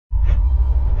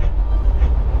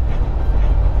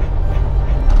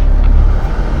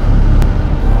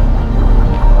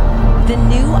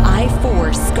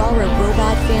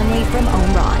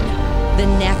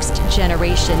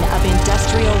generation of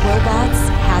industrial robots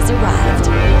has arrived.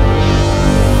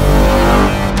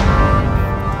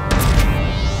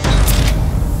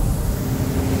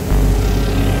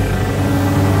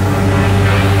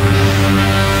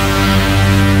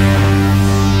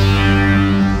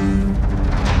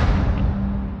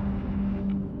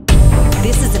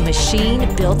 This is a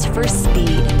machine built for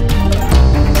speed,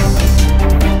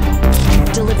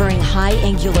 delivering high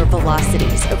angular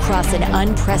velocities across an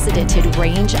unprecedented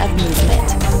range of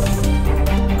movement.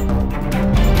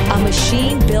 A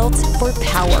machine built for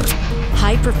power.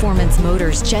 High-performance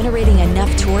motors generating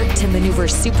enough torque to maneuver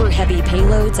super heavy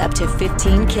payloads up to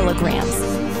 15 kilograms.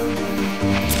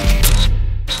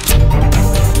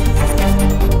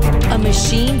 A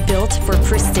machine built for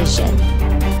precision.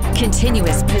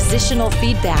 Continuous positional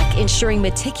feedback ensuring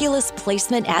meticulous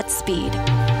placement at speed.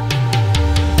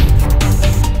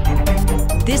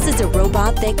 This is a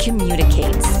robot that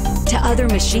communicates to other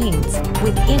machines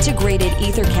with integrated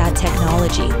EtherCAT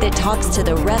technology that talks to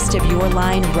the rest of your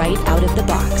line right out of the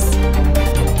box.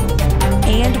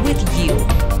 And with you.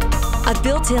 A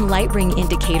built-in light ring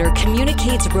indicator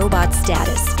communicates robot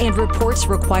status and reports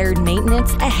required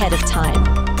maintenance ahead of time.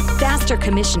 Faster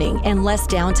commissioning and less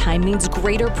downtime means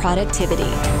greater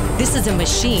productivity. This is a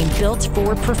machine built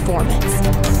for performance.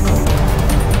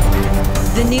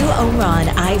 The new OMRON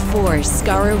i4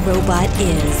 SCARA robot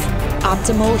is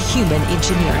optimal human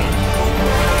engineering.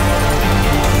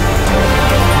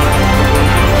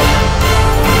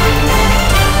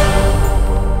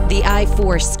 The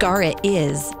i4 SCARA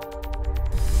is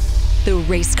the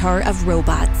race car of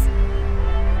robots.